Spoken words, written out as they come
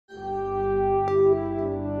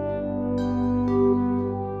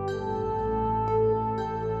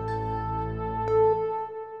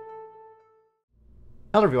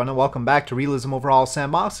Hello everyone and welcome back to Realism Overhaul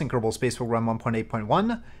Sandbox in Kerbal Space Program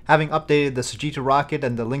 1.8.1. Having updated the Sagitta rocket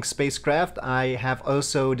and the Lynx spacecraft, I have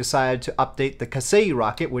also decided to update the Kasei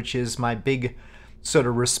rocket, which is my big sort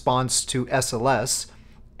of response to SLS.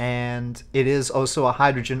 And it is also a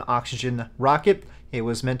hydrogen-oxygen rocket. It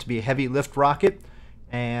was meant to be a heavy lift rocket,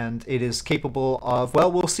 and it is capable of,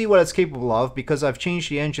 well, we'll see what it's capable of because I've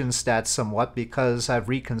changed the engine stats somewhat because I've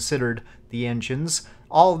reconsidered the engines.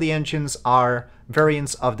 All of the engines are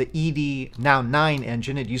variants of the ED now 9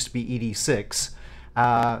 engine. It used to be ED6,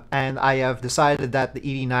 and I have decided that the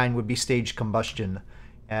ED9 would be staged combustion,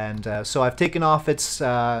 and so I've taken off its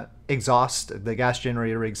exhaust, the gas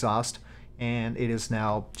generator exhaust, and it is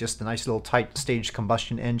now just a nice little tight staged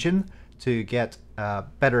combustion engine to get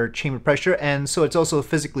better chamber pressure. And so it's also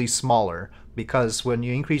physically smaller because when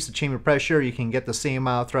you increase the chamber pressure you can get the same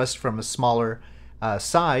amount of thrust from a smaller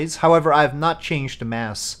size. However, I've not changed the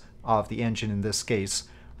mass of the engine in this case.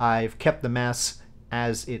 I've kept the mass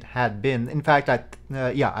as it had been. In fact, I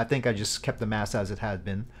think I just kept the mass as it had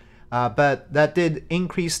been. But that did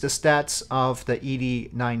increase the stats of the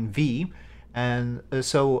ED9V, and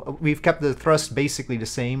so we've kept the thrust basically the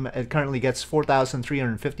same. It currently gets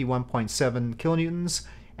 4,351.7 kilonewtons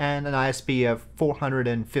and an ISP of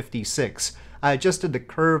 456. I adjusted the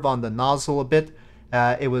curve on the nozzle a bit.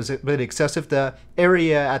 It was a bit excessive. The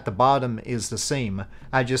area at the bottom is the same.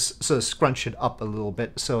 I just sort of scrunched it up a little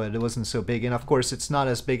bit so it wasn't so big. And of course it's not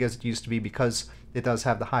as big as it used to be because it does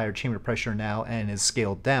have the higher chamber pressure now and is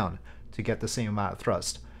scaled down to get the same amount of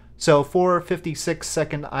thrust. So 456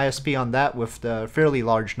 second ISP on that with the fairly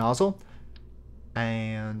large nozzle.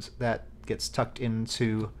 And that gets tucked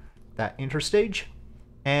into that interstage.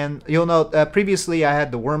 And you'll note previously I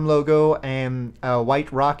had the worm logo and a white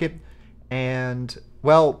rocket. And,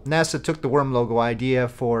 well, NASA took the worm logo idea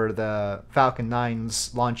for the Falcon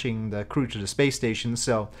 9s launching the crew to the space station,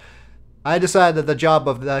 so I decided that the job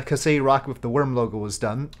of the Kasei rocket with the worm logo was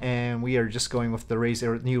done, and we are just going with the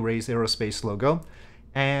new Rays Aerospace logo.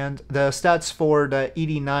 And the stats for the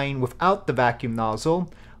ED9 without the vacuum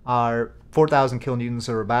nozzle are 4,000 kilonewtons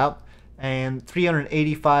or about, and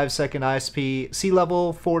 385 second ISP sea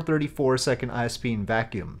level, 434 second ISP in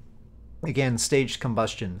vacuum. Again, staged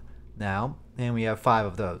combustion now, and we have 5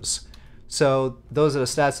 of those. So those are the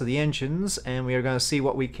stats of the engines, and we are going to see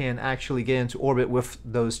what we can actually get into orbit with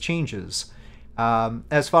those changes.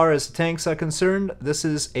 As far as the tanks are concerned, this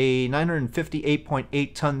is a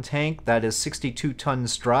 958.8 ton tank that is 62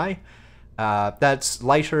 tons dry. That's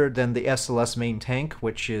lighter than the SLS main tank,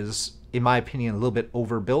 which is, in my opinion, a little bit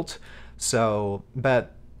overbuilt. So,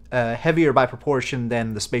 but heavier by proportion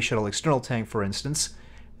than the Space Shuttle external tank, for instance.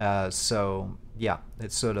 So yeah,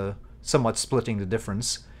 it's sort of somewhat splitting the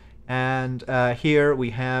difference. And here we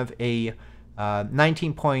have a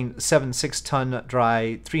 19.76 ton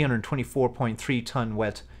dry, 324.3 ton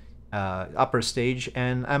wet upper stage,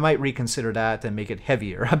 and I might reconsider that and make it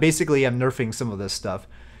heavier. Basically, I'm nerfing some of this stuff.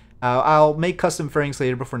 I'll make custom fairings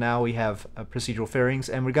later, but for now we have procedural fairings,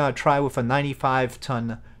 and we're going to try with a 95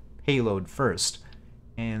 ton payload first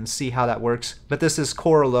and see how that works. But this is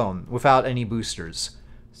core alone, without any boosters.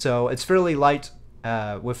 So it's fairly light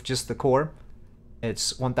with just the core.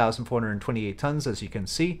 It's 1,428 tons, as you can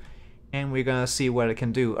see, and we're going to see what it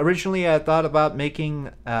can do. Originally, I thought about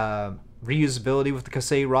making reusability with the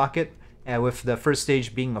Kasei rocket, with the first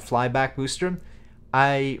stage being a flyback booster.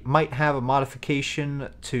 I might have a modification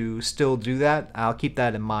to still do that. I'll keep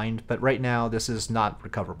that in mind, but right now this is not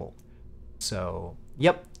recoverable. So,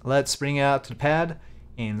 yep, let's bring it out to the pad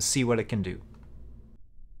and see what it can do.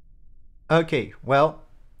 Okay, well,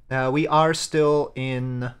 we are still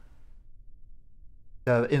in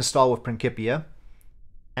the install with Principia,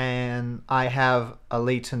 and I have a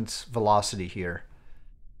latent velocity here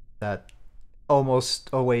that almost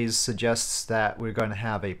always suggests that we're going to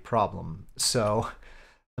have a problem. So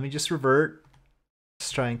let me just revert.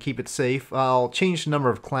 Let's try and keep it safe. I'll change the number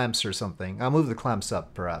of clamps or something. I'll move the clamps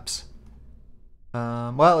up, perhaps.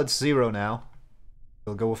 Well, it's 0 now.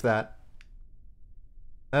 We'll go with that.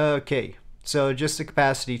 Okay. So just a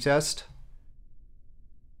capacity test.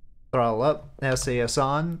 Throttle up, SAS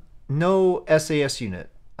on. No SAS unit.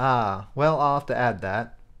 Ah, well, I'll have to add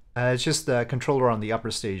that. It's just the controller on the upper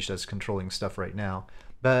stage that's controlling stuff right now.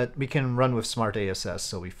 But we can run with Smart ASS,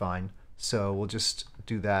 so we'll be fine. So we'll just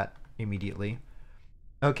do that immediately.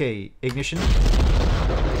 Okay, ignition.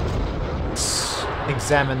 Let's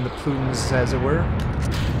examine the plumes, as it were.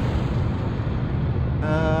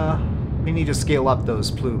 We need to scale up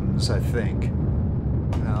those plumes, I think.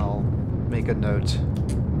 I'll make a note.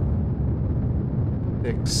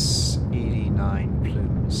 689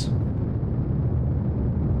 plumes.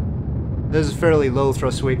 This is a fairly low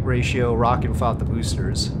thrust weight ratio rocket without the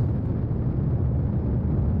boosters.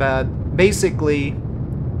 But basically,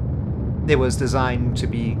 it was designed to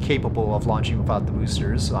be capable of launching without the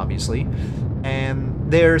boosters, obviously. And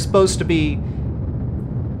they're supposed to be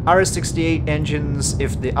RS-68 engines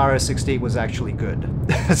if the RS-68 was actually good.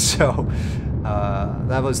 So,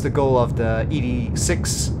 that was the goal of the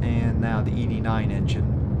ED6 and now the ED9 engine.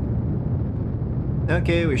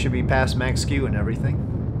 Okay, we should be past max Q and everything.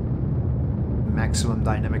 Maximum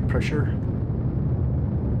dynamic pressure.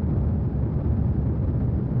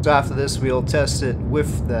 So after this, we'll test it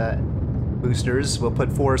with the boosters. We'll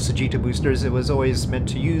put 4 Sagitta boosters. It was always meant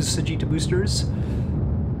to use Sagitta boosters.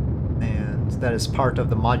 And that is part of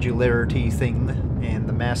the modularity thing and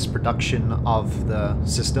the mass production of the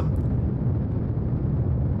system.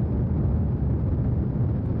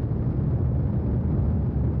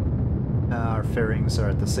 Our fairings are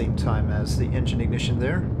at the same time as the engine ignition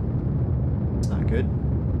there. It's not good.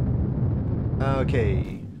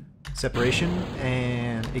 Okay. Separation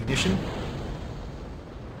and ignition.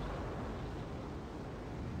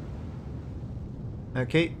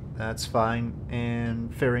 Okay, that's fine.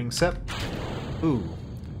 And fairing set. Ooh.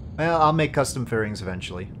 Well, I'll make custom fairings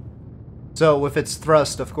eventually. So with its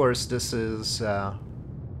thrust, of course, this is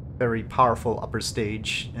very powerful upper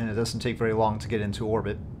stage, and it doesn't take very long to get into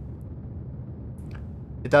orbit.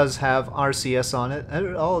 It does have RCS on it.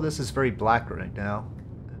 Oh, this is very black right now.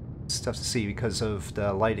 It's tough to see because of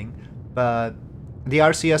the lighting. But the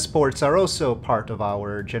RCS ports are also part of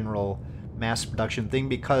our general mass production thing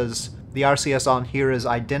because the RCS on here is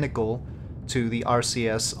identical to the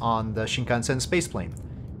RCS on the Shinkansen spaceplane.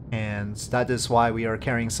 And that is why we are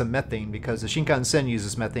carrying some methane, because the Shinkansen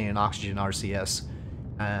uses methane and oxygen RCS.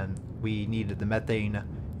 And we needed the methane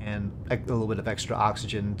and a little bit of extra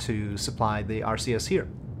oxygen to supply the RCS here.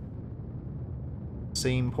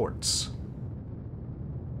 Same ports.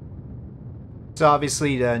 So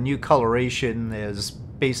obviously the new coloration is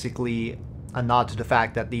basically a nod to the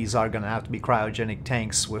fact that these are going to have to be cryogenic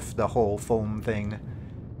tanks with the whole foam thing.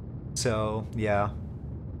 So yeah,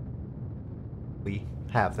 we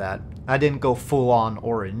have that. I didn't go full on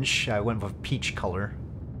orange, I went with peach color.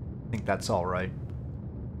 I think that's alright.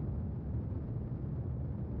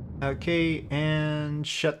 Okay, and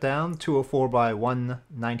shut down, 204 by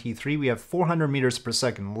 193. We have 400 meters per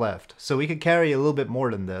second left, so we could carry a little bit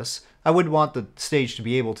more than this. I would want the stage to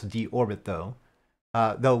be able to deorbit though.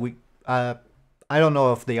 I don't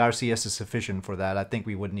know if the RCS is sufficient for that. I think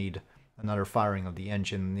we would need another firing of the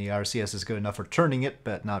engine. The RCS is good enough for turning it,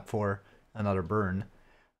 but not for another burn,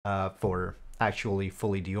 for actually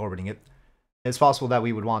fully deorbiting it. It's possible that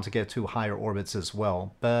we would want to get to higher orbits as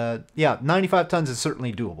well. But yeah, 95 tons is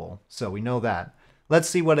certainly doable, so we know that. Let's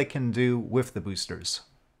see what it can do with the boosters.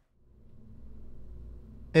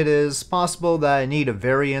 It is possible that I need a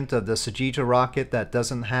variant of the Sagitta rocket that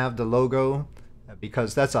doesn't have the logo,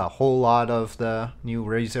 because that's a whole lot of the new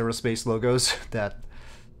Raise Aerospace logos that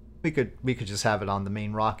we could just have it on the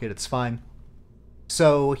main rocket, it's fine.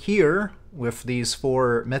 So here, with these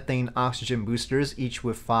 4 methane oxygen boosters, each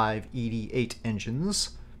with 5 ED8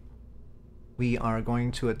 engines, we are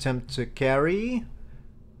going to attempt to carry,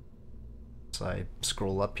 so I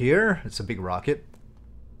scroll up here, it's a big rocket.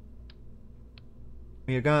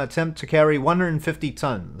 We are going to attempt to carry 150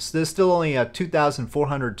 tons. This is still only a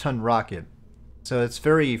 2,400 ton rocket, so it's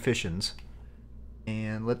very efficient.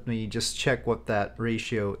 And let me just check what that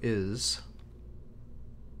ratio is.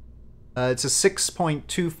 It's a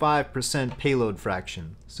 6.25% payload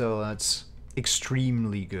fraction, so that's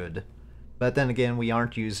extremely good. But then again, we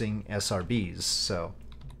aren't using SRBs, so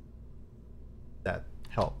that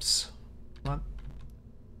helps. What?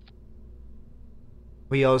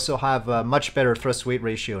 We also have a much better thrust-weight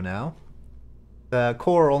ratio now. The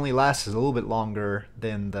core only lasts a little bit longer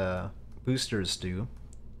than the boosters do,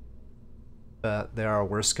 but there are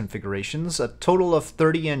worse configurations. A total of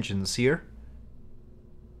 30 engines here.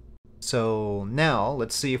 So now,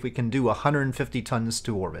 let's see if we can do 150 tons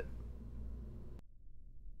to orbit.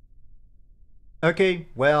 Okay,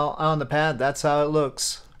 well, on the pad, that's how it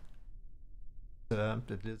looks.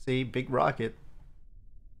 It's a big rocket.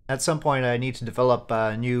 At some point, I need to develop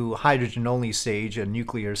a new hydrogen-only stage, a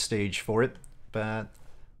nuclear stage for it, but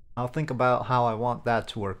I'll think about how I want that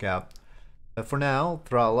to work out. But for now,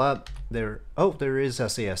 throttle up. There is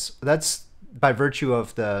SAS. That's by virtue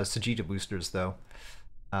of the Sagitta boosters, though.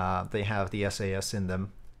 They have the SAS in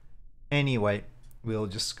them. Anyway, we'll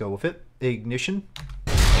just go with it. Ignition.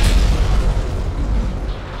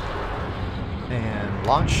 And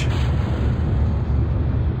launch.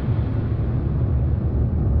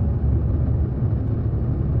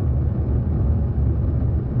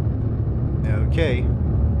 Okay.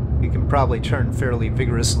 We can probably turn fairly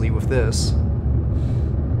vigorously with this.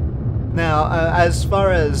 Now, as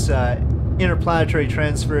far as interplanetary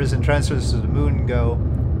transfers and transfers to the moon go,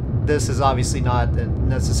 this is obviously not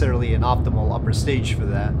necessarily an optimal upper stage for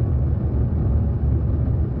that.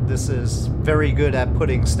 This is very good at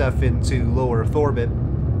putting stuff into low Earth orbit,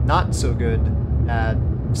 not so good at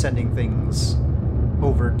sending things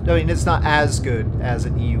over. I mean, it's not as good as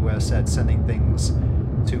an EUS at sending things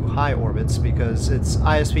to high orbits because its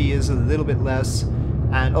ISP is a little bit less,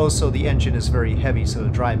 and also the engine is very heavy, so the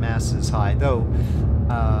dry mass is high, though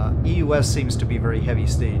EUS seems to be very heavy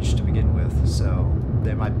stage to begin with, so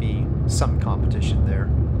there might be some competition there.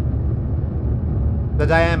 The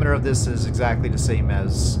diameter of this is exactly the same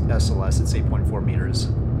as SLS, it's 8.4 meters.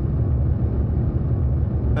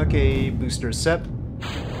 Okay, booster set.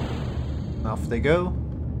 Off they go.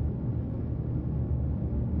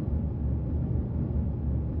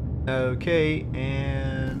 Okay,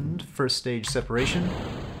 and first stage separation.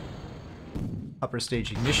 Upper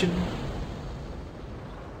stage ignition.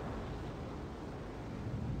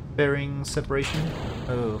 Fairing separation.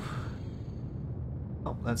 Oh,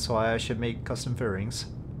 that's why I should make custom fairings.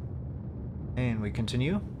 And we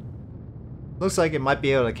continue. Looks like it might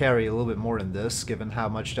be able to carry a little bit more than this, given how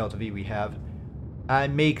much Delta V we have. I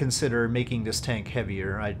may consider making this tank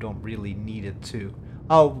heavier. I don't really need it to.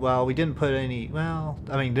 Oh, well, we didn't put any... Well,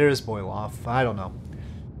 I mean, there is boil off. I don't know.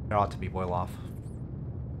 There ought to be boil off.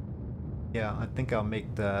 Yeah, I think I'll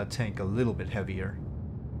make the tank a little bit heavier.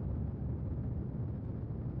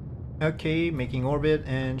 Okay, making orbit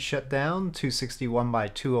and shut down. 261 by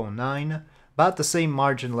 209. About the same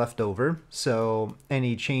margin left over, so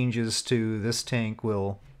any changes to this tank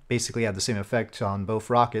will basically have the same effect on both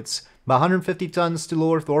rockets. About 150 tons to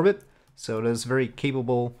low Earth orbit, so it is very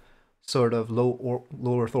capable sort of low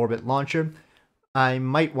Earth orbit launcher. I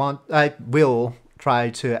will try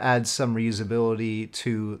to add some reusability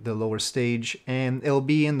to the lower stage, and it'll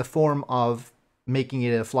be in the form of making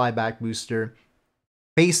it a flyback booster,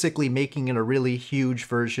 basically making it a really huge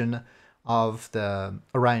version of the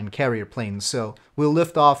Orion carrier plane. So we'll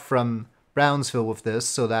lift off from Brownsville with this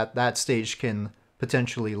so that that stage can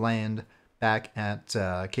potentially land back at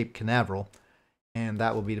Cape Canaveral, and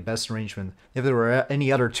that will be the best arrangement. If there were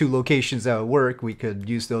any other two locations that would work, we could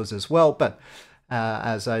use those as well, but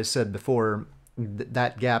as I said before,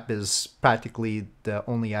 that gap is practically the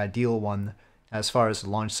only ideal one as far as the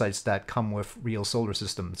launch sites that come with real solar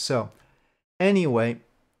systems. So anyway,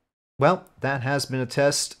 well, that has been a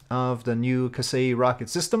test of the new Kasei rocket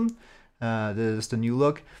system. This is the new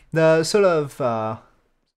look. The sort of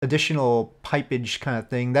additional pipage kind of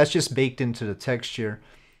thing, that's just baked into the texture.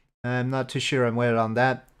 I'm not too sure I'm weighed on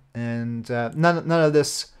that. And none of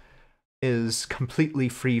this is completely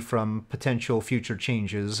free from potential future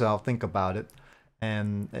changes. I'll think about it,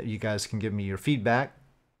 and you guys can give me your feedback.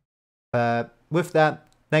 With that,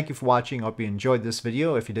 thank you for watching. I hope you enjoyed this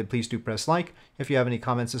video. If you did, please do press like. If you have any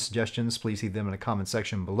comments or suggestions, please leave them in the comment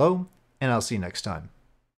section below, and I'll see you next time.